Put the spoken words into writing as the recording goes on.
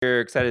We're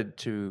excited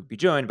to be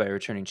joined by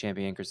returning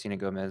champion Cristina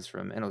Gomez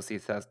from NLC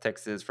South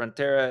Texas.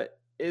 Frontera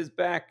is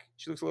back.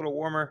 She looks a little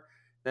warmer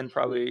than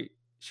probably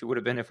she would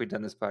have been if we'd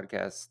done this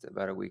podcast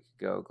about a week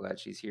ago. Glad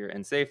she's here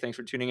and safe. Thanks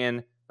for tuning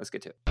in. Let's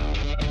get to it.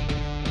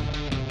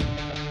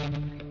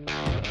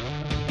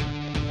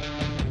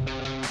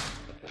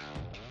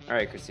 All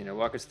right, Cristina,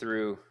 walk us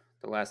through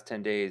the last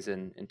 10 days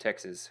in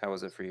Texas. How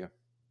was it for you?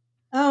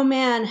 Oh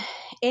man,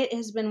 it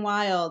has been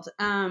wild.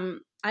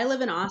 I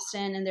live in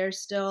Austin, and there's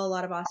still a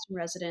lot of Austin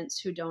residents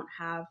who don't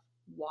have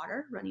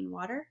running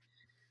water.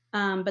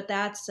 But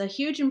that's a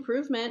huge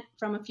improvement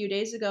from a few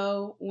days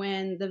ago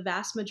when the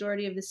vast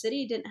majority of the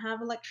city didn't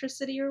have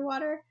electricity or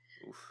water.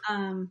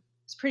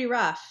 It's pretty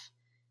rough.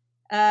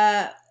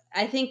 I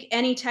think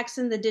any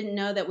Texan that didn't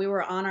know that we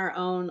were on our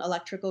own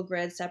electrical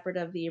grid separate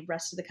of the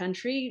rest of the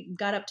country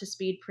got up to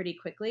speed pretty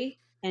quickly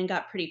and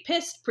got pretty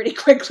pissed pretty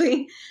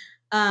quickly.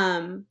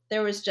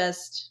 There was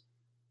just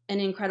an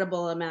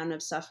incredible amount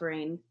of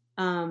suffering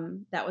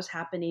that was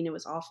happening. It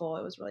was awful.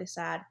 It was really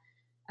sad.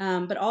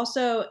 But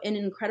also an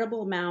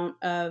incredible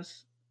amount of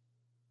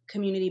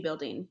community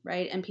building,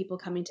 right? And people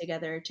coming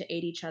together to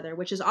aid each other,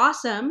 which is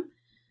awesome.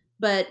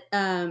 But,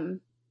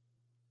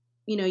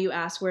 you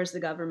ask, where's the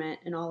government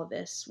in all of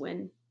this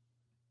when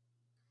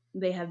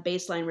they have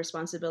baseline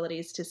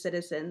responsibilities to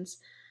citizens,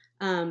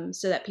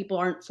 so that people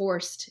aren't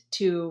forced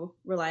to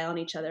rely on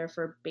each other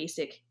for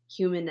basic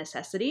human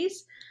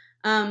necessities.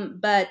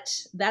 But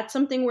that's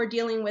something we're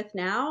dealing with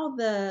now.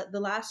 The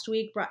last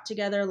week brought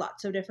together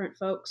lots of different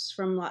folks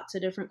from lots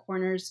of different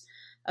corners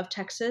of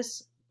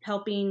Texas,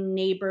 helping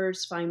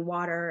neighbors find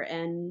water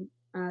and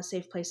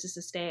safe places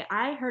to stay.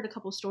 I heard a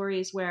couple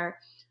stories where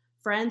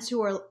friends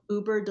who are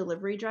Uber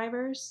delivery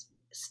drivers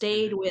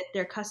stayed with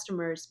their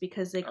customers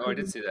because they I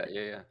did see that.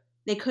 Yeah.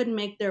 they couldn't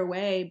make their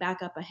way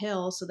back up a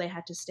hill, so they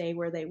had to stay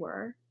where they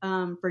were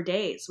for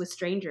days with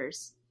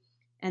strangers,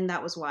 and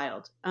that was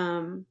wild.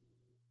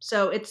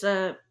 So it's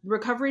a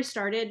recovery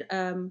started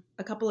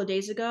a couple of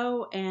days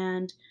ago,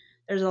 and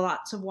there's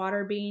lots of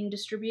water being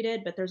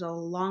distributed, but there's a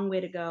long way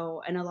to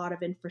go and a lot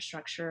of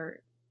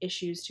infrastructure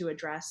issues to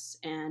address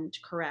and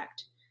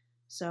correct.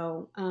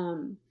 So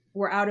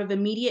we're out of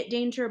immediate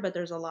danger, but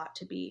there's a lot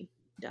to be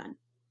done.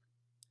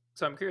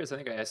 So I'm curious, I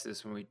think I asked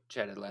this when we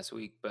chatted last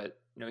week, but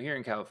here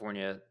in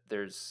California,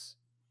 there's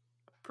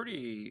a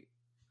pretty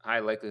high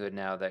likelihood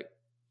now that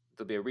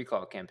there'll be a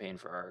recall campaign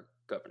for our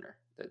governor,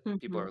 that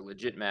people are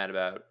legit mad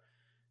about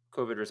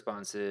COVID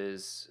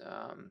responses,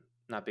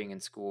 not being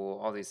in school,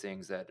 all these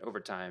things that over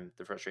time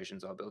the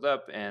frustrations all build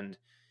up, and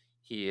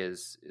he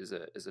is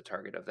a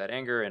target of that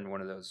anger. And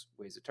one of those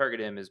ways to target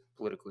him is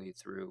politically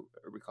through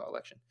a recall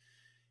election.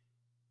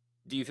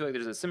 Do you feel like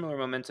there's a similar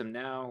momentum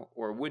now,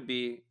 or would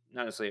be,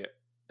 not necessarily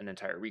an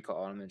entire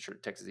recall? I'm not sure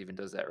Texas even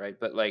does that, right?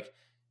 But like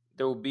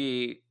there will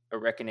be a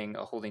reckoning,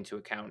 a holding to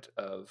account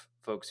of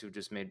folks who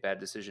just made bad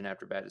decision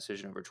after bad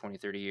decision over 20,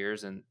 30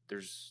 years, and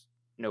there's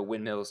no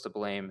windmills to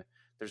blame.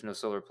 There's no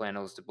solar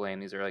panels to blame.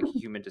 These are like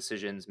human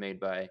decisions made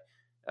by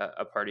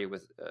a party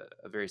with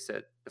a very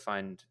set,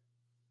 defined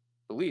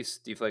beliefs.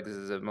 Do you feel like this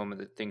is a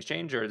moment that things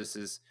change, or this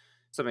is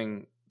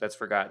something that's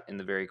forgot in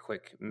the very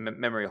quick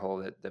memory hole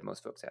that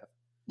most folks have?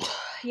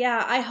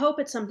 Yeah, I hope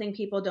it's something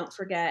people don't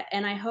forget.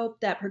 And I hope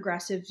that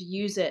progressives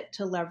use it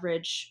to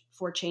leverage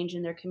for change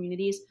in their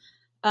communities.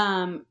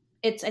 I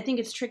think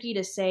it's tricky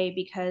to say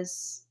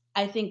because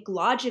I think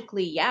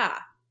logically,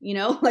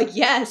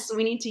 yes,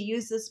 we need to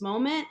use this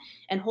moment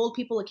and hold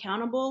people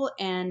accountable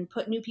and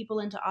put new people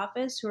into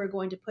office who are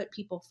going to put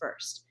people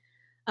first.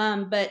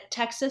 But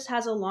Texas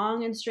has a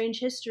long and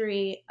strange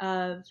history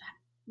of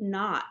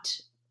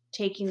not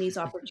taking these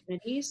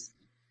opportunities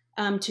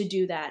to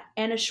do that.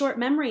 And a short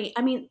memory.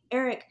 I mean,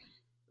 Eric,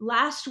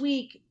 last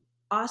week,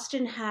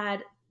 Austin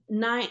had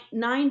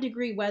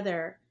 9-degree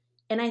weather.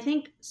 And I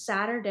think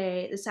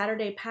the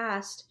Saturday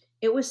past,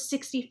 it was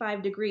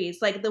 65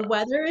 degrees. Like the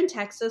weather in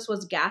Texas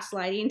was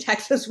gaslighting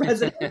Texas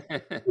residents.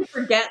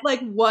 Forget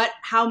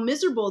how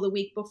miserable the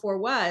week before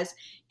was.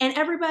 And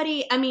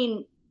everybody, I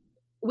mean,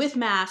 with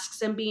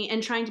masks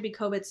and trying to be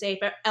COVID safe,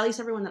 at least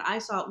everyone that I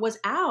saw was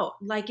out.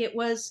 Like it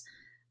was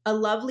a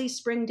lovely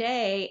spring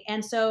day.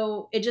 And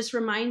so it just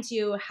reminds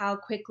you how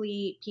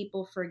quickly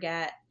people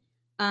forget.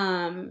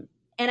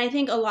 And I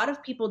think a lot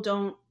of people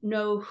don't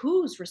know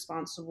who's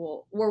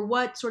responsible or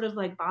what sort of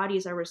like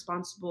bodies are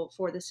responsible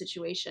for the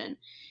situation.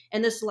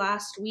 And this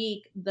last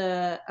week,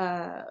 the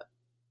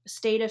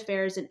state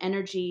affairs and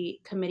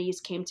energy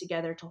committees came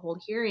together to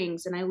hold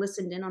hearings, and I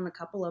listened in on a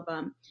couple of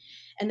them.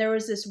 And there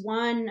was this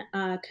one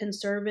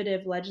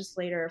conservative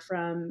legislator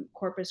from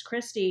Corpus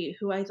Christi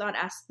who I thought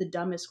asked the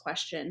dumbest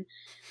question.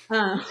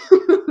 And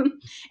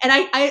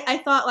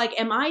I thought, like,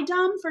 am I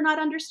dumb for not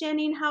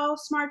understanding how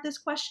smart this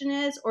question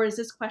is? Or is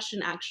this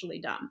question actually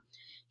dumb?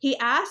 He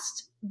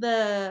asked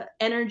the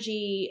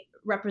energy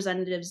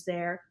representatives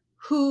there,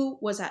 who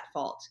was at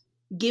fault?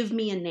 Give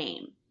me a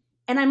name.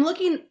 And I'm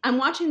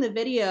watching the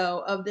video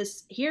of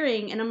this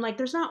hearing, and I'm like,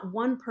 there's not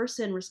one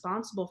person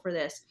responsible for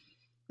this.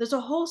 There's a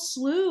whole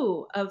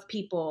slew of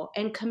people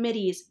and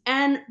committees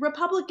and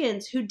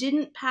Republicans who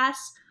didn't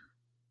pass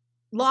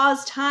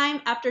laws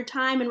time after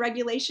time and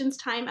regulations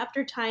time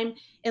after time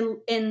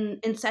in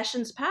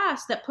sessions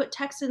past that put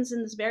Texans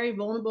in this very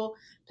vulnerable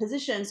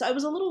position. So I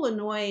was a little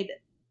annoyed.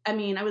 I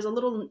mean, I was a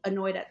little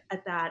annoyed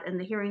at that. And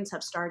the hearings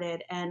have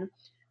started, and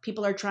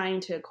people are trying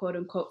to quote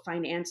unquote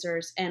find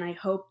answers. And I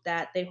hope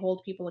that they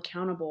hold people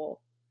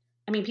accountable.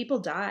 I mean, people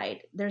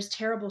died. There's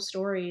terrible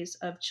stories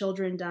of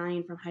children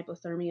dying from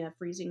hypothermia,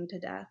 freezing to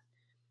death,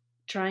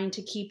 trying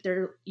to keep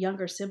their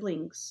younger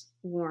siblings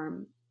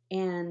warm.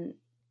 And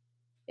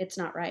it's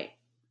not right.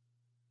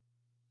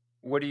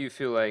 What do you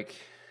feel like,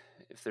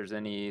 if there's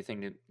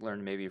anything to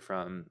learn maybe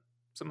from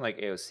something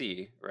like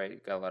AOC,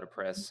 right? Got a lot of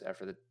press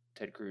after the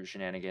Ted Cruz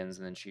shenanigans,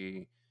 and then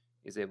she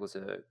is able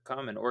to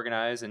come and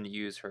organize and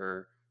use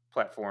her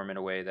platform in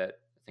a way that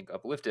I think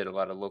uplifted a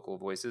lot of local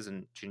voices,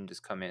 and she didn't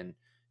just come in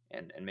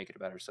and make it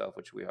about herself,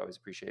 which we always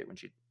appreciate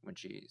when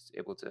she's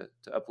able to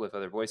uplift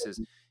other voices.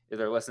 Is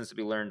there lessons to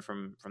be learned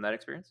from that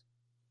experience?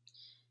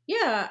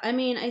 Yeah, I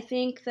mean, I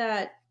think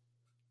that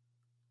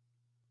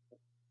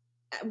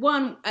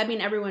one, I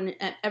mean,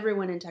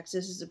 everyone in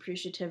Texas is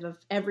appreciative of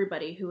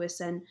everybody who has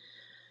sent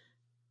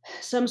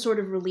some sort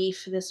of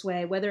relief this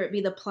way, whether it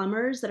be the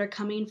plumbers that are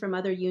coming from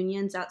other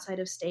unions outside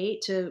of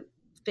state to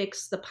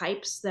fix the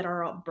pipes that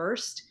are all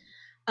burst,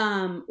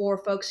 or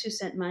folks who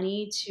sent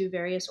money to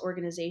various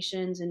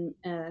organizations and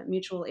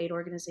mutual aid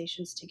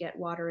organizations to get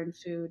water and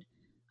food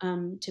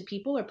to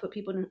people or put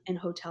people in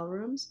hotel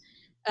rooms.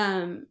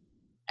 Um,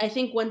 I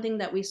think one thing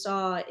that we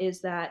saw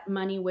is that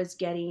money was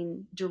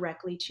getting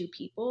directly to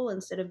people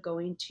instead of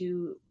going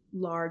to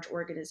large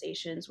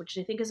organizations, which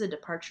I think is a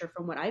departure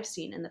from what I've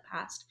seen in the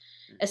past.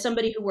 As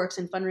somebody who works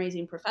in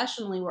fundraising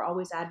professionally, we're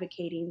always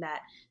advocating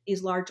that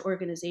these large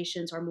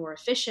organizations are more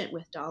efficient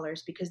with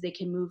dollars because they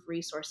can move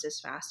resources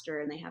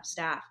faster and they have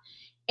staff.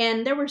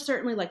 And there were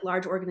certainly like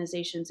large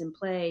organizations in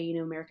play, you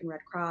know, American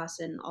Red Cross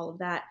and all of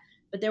that.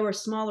 But there were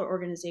smaller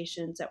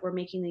organizations that were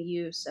making the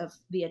use of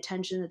the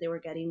attention that they were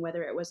getting,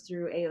 whether it was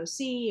through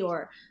AOC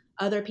or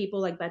other people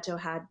like Beto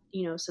had,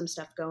 you know, some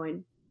stuff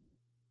going.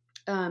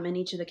 And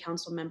each of the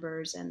council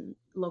members and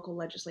local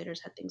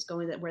legislators had things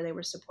going that where they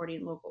were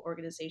supporting local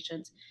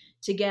organizations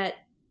to get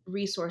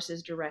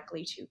resources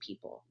directly to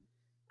people.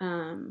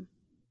 Um,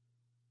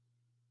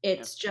 Yeah.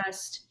 it's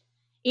just,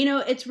 you know,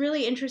 it's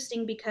really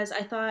interesting because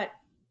I thought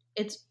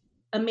it's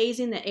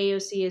amazing that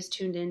AOC is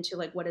tuned into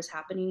like what is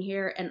happening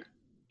here, and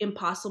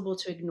impossible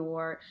to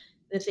ignore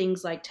the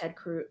things like Ted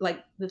Cruz, like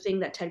the thing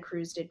that Ted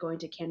Cruz did going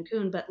to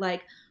Cancun. But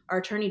like our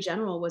attorney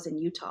general was in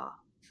Utah.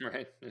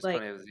 Right. There's Like,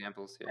 plenty of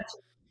examples. Yeah.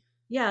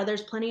 yeah,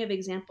 there's plenty of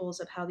examples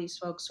of how these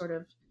folks sort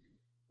of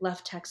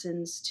left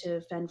Texans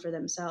to fend for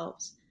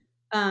themselves.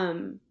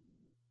 Um,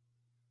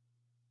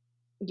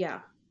 yeah.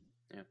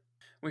 Yeah.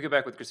 When we get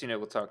back with Christina,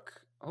 we'll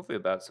talk hopefully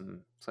about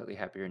some slightly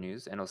happier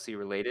news, NLC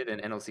related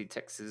and NLC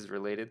Texas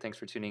related. Thanks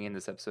for tuning in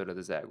this episode of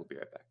The Zag. We'll be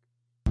right back.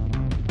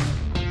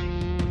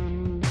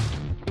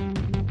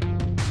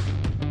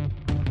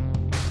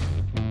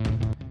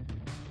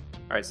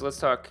 All right, so let's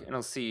talk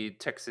NLC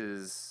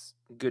Texas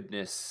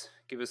goodness.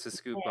 Give us a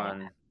scoop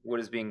on what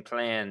is being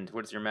planned.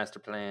 What is your master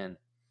plan?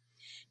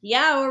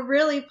 Yeah, we're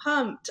really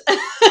pumped.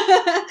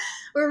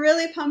 We're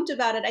really pumped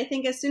about it. I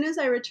think as soon as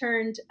I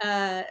returned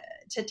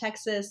to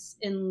Texas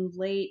in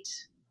late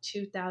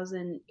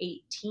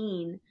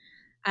 2018,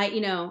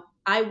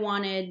 I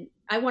wanted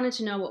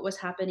to know what was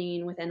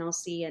happening with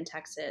NLC in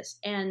Texas,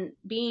 and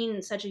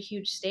being such a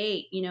huge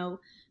state, you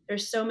know,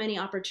 there's so many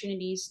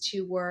opportunities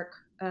to work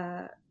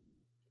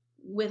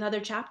with other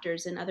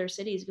chapters in other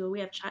cities. We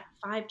have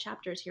 5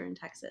 chapters here in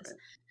Texas. Right.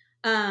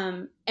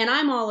 And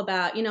I'm all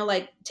about, you know,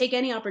 like take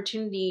any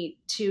opportunity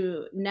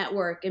to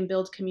network and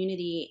build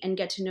community and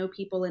get to know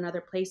people in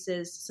other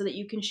places so that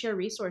you can share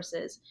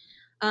resources.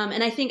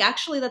 And I think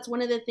actually that's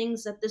one of the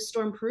things that this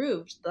storm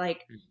proved.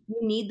 Like, you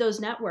need those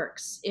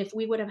networks. If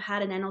we would have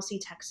had an NLC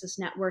Texas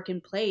network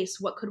in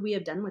place, what could we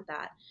have done with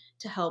that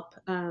to help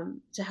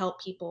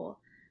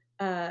people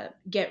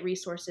get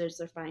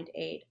resources or find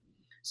aid?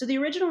 So the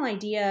original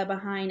idea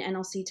behind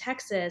NLC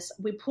Texas,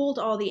 we pulled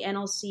all the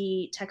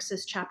NLC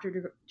Texas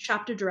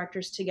chapter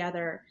directors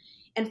together.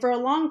 And for a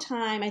long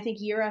time, I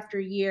think year after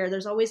year,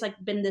 there's always like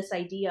been this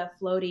idea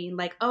floating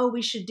like, oh,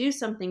 we should do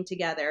something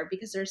together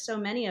because there's so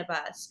many of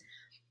us.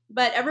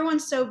 But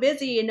everyone's so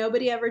busy and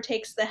nobody ever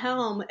takes the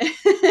helm,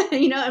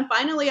 you know. And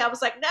finally, I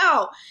was like,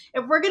 no,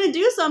 if we're going to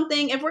do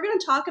something, if we're going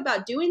to talk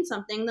about doing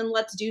something, then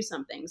let's do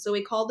something. So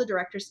we called the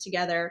directors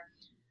together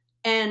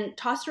and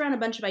tossed around a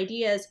bunch of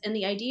ideas. And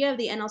the idea of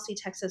the NLC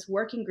Texas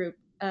working group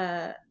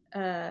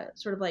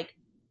sort of like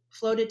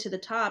floated to the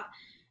top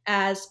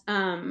as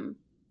an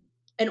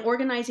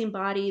organizing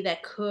body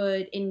that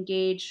could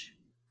engage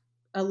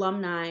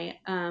alumni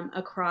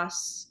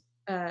across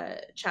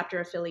chapter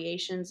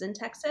affiliations in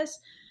Texas,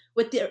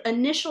 with the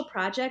initial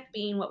project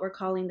being what we're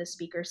calling the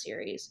speaker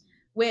series,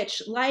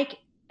 which, like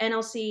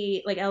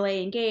NLC, like LA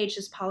Engaged,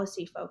 is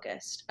policy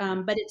focused,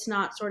 but it's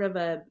not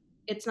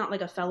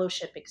like a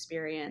fellowship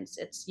experience.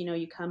 It's, you know,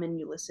 you come and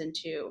you listen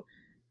to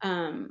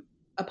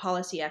a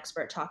policy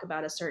expert talk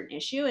about a certain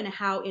issue and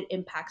how it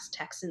impacts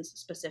Texans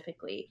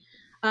specifically.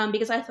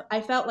 because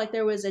I felt like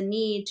there was a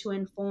need to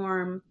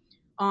inform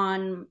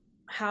on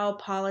how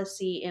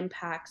policy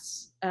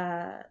impacts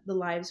the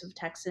lives of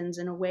Texans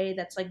in a way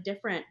that's like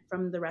different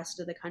from the rest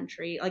of the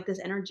country. Like this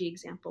energy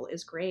example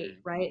is great,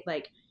 Mm. right?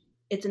 Like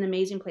it's an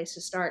amazing place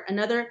to start.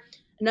 Another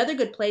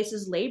good place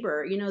is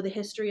labor. You know, the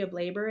history of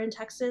labor in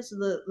Texas,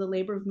 the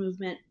labor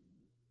movement.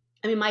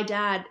 I mean, my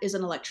dad is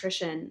an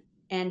electrician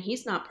and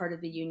he's not part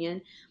of the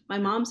union. My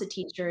mom's a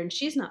teacher and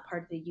she's not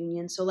part of the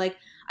union. So, like,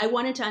 I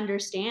wanted to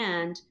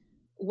understand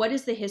what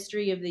is the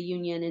history of the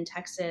union in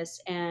Texas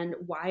and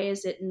why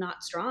is it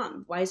not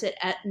strong? Why is it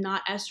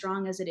not as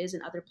strong as it is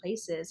in other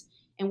places?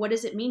 And what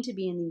does it mean to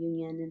be in the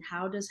union? And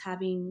how does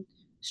having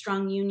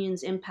strong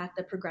unions impact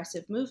the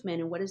progressive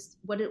movement? And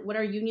what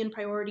are union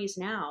priorities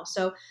now?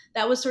 So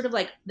that was sort of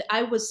like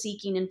I was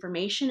seeking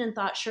information and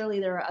thought surely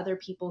there are other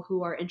people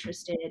who are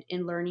interested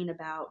in learning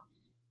about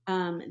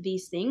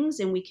these things,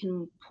 and we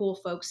can pull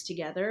folks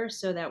together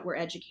so that we're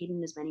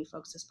educating as many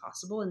folks as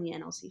possible in the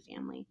NLC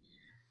family.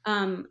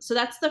 So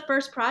that's the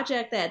first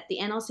project that the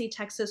NLC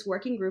Texas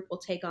Working Group will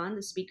take on,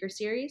 the speaker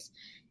series.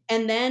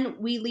 And then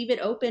we leave it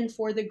open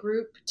for the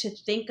group to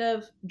think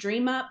of,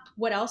 dream up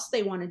what else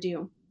they want to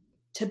do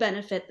to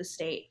benefit the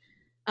state.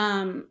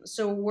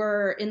 So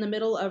we're in the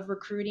middle of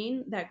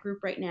recruiting that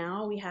group right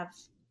now. We have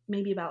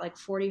maybe about like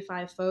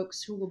 45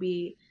 folks who will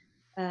be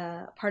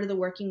part of the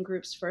working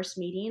group's first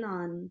meeting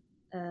on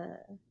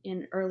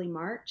in early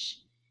March.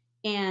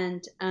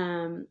 And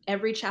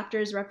every chapter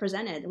is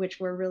represented, which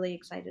we're really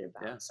excited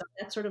Yeah. about. So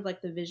that's sort of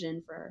like the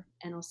vision for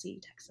NLC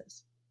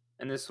Texas.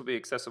 And this will be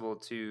accessible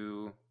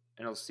to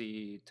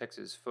NLC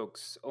Texas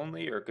folks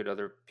only, or could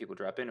other people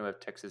drop in who have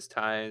Texas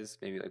ties,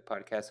 maybe like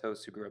podcast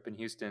hosts who grew up in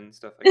Houston,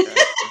 stuff like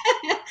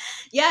that?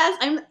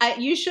 Yes,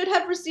 you should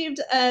have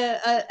received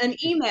an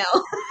email.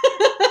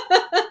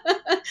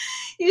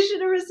 You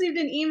should have received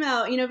an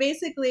email. You know,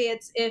 basically,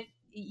 it's if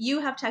you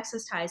have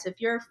Texas ties,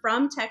 if you're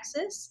from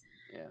Texas,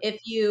 Yeah.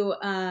 if you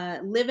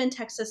live in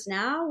Texas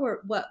now,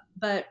 or what,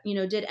 but you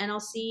know, did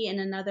NLC in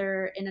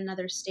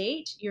another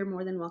state, you're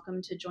more than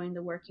welcome to join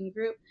the working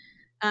group.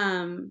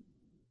 Um,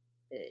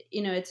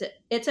 you know,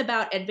 it's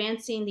about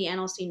advancing the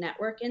NLC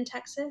network in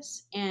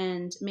Texas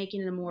and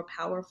making it a more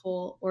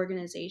powerful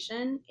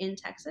organization in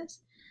Texas.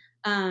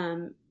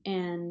 And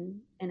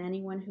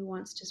anyone who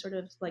wants to sort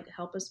of like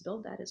help us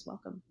build that is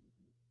welcome.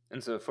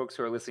 And so, folks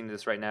who are listening to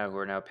this right now who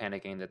are now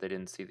panicking that they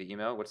didn't see the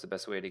email, what's the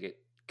best way to get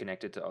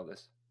connected to all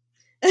this?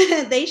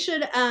 They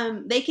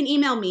can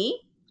email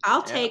me.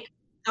 I'll Yeah.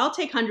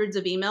 take hundreds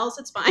of emails.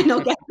 It's fine.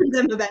 I'll get to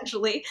them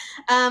eventually.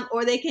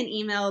 Or they can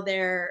email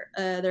their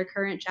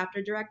current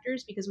chapter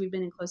directors because we've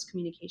been in close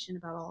communication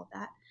about all of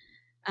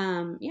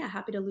that. Yeah,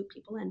 happy to loop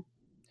people in.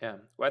 Yeah.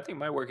 Well, I think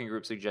my working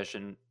group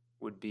suggestion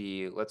would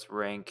be let's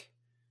rank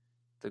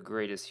the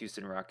greatest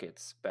Houston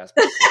Rockets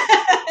basketball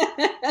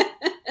players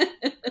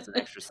as an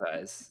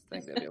exercise. I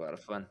think that'd be a lot of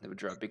fun. It would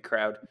draw a big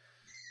crowd.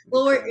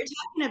 Well, Big you're crowd.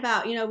 talking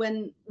about, you know,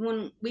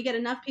 when we get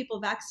enough people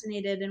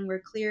vaccinated and we're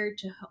cleared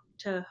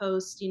to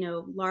host, you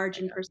know, large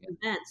Hang out. in-person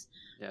events.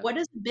 Yeah. What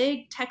does a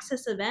big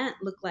Texas event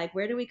look like?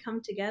 Where do we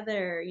come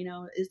together? You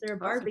know, is there a Oh,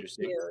 that's barbecue?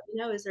 interesting. You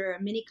know, is there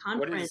a mini What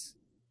conference?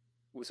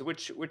 is so?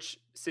 Which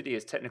city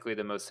is technically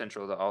the most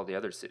central to all the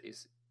other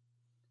cities?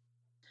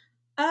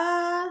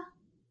 Uh,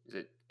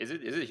 Is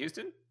it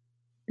Houston?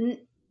 n-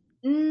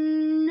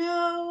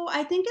 no,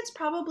 I think it's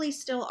probably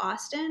still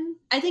Austin.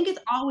 I think it's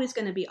always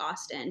going to be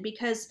Austin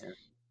because, Yeah.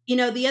 you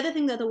know, the other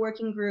thing that the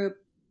working group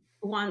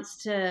wants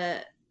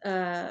to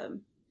uh,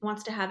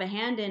 wants to have a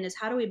hand in is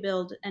how do we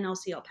build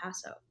NLC El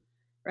Paso,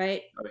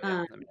 right? Oh yeah,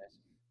 that'd be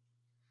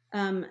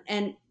nice.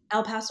 And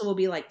El Paso will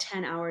be like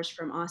 10 hours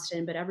from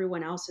Austin, but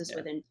everyone else is Yeah.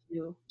 within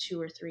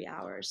two or 3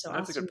 hours. So And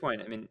that's a Austin, good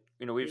point. I mean,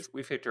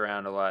 we've kicked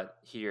around a lot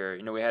here.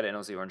 We had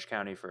NLC Orange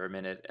County for a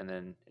minute, and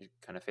then it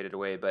kind of faded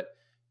away. But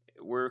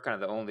we're kind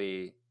of the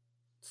only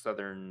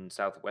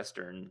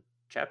southwestern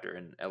chapter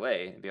in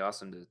LA. It'd be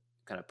awesome to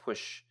kind of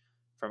push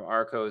from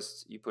our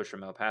coast. You push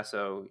from El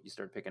Paso, you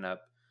start picking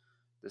up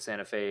the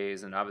Santa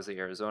Fe's, and obviously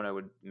Arizona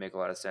would make a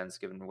lot of sense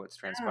given what's yeah.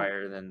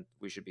 transpired. Then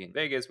we should be in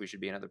Vegas. We should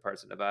be in other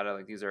parts of Nevada.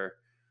 Like these are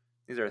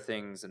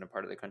things in a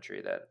part of the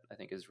country that I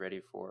think is ready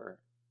for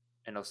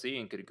NLC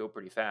and could go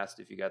pretty fast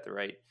if you got the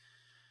right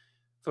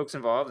folks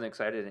involved and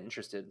excited and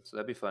interested. So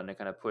that'd be fun to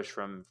kind of push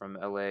from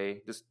LA.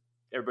 Just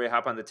everybody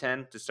hop on the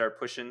 10, just start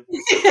pushing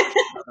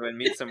and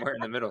meet somewhere in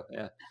the middle.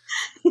 Yeah.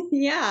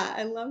 Yeah,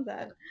 I love Yeah.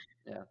 that.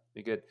 Yeah.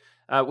 Be good.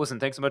 Listen,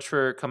 thanks so much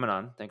for coming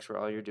on. Thanks for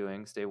all you're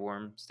doing. Stay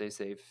warm, stay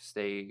safe,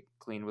 stay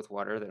clean with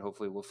water that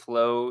hopefully will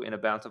flow in a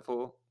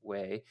bountiful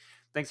way.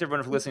 Thanks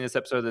everyone for listening to this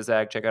episode of the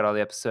Zag. Check out all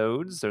the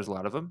episodes. There's a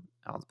lot of them.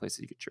 All the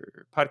places you get your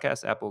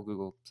podcast, Apple,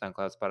 Google,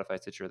 SoundCloud, Spotify,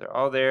 Stitcher. They're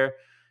all there.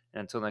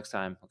 And until next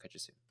time, we'll catch you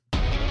soon.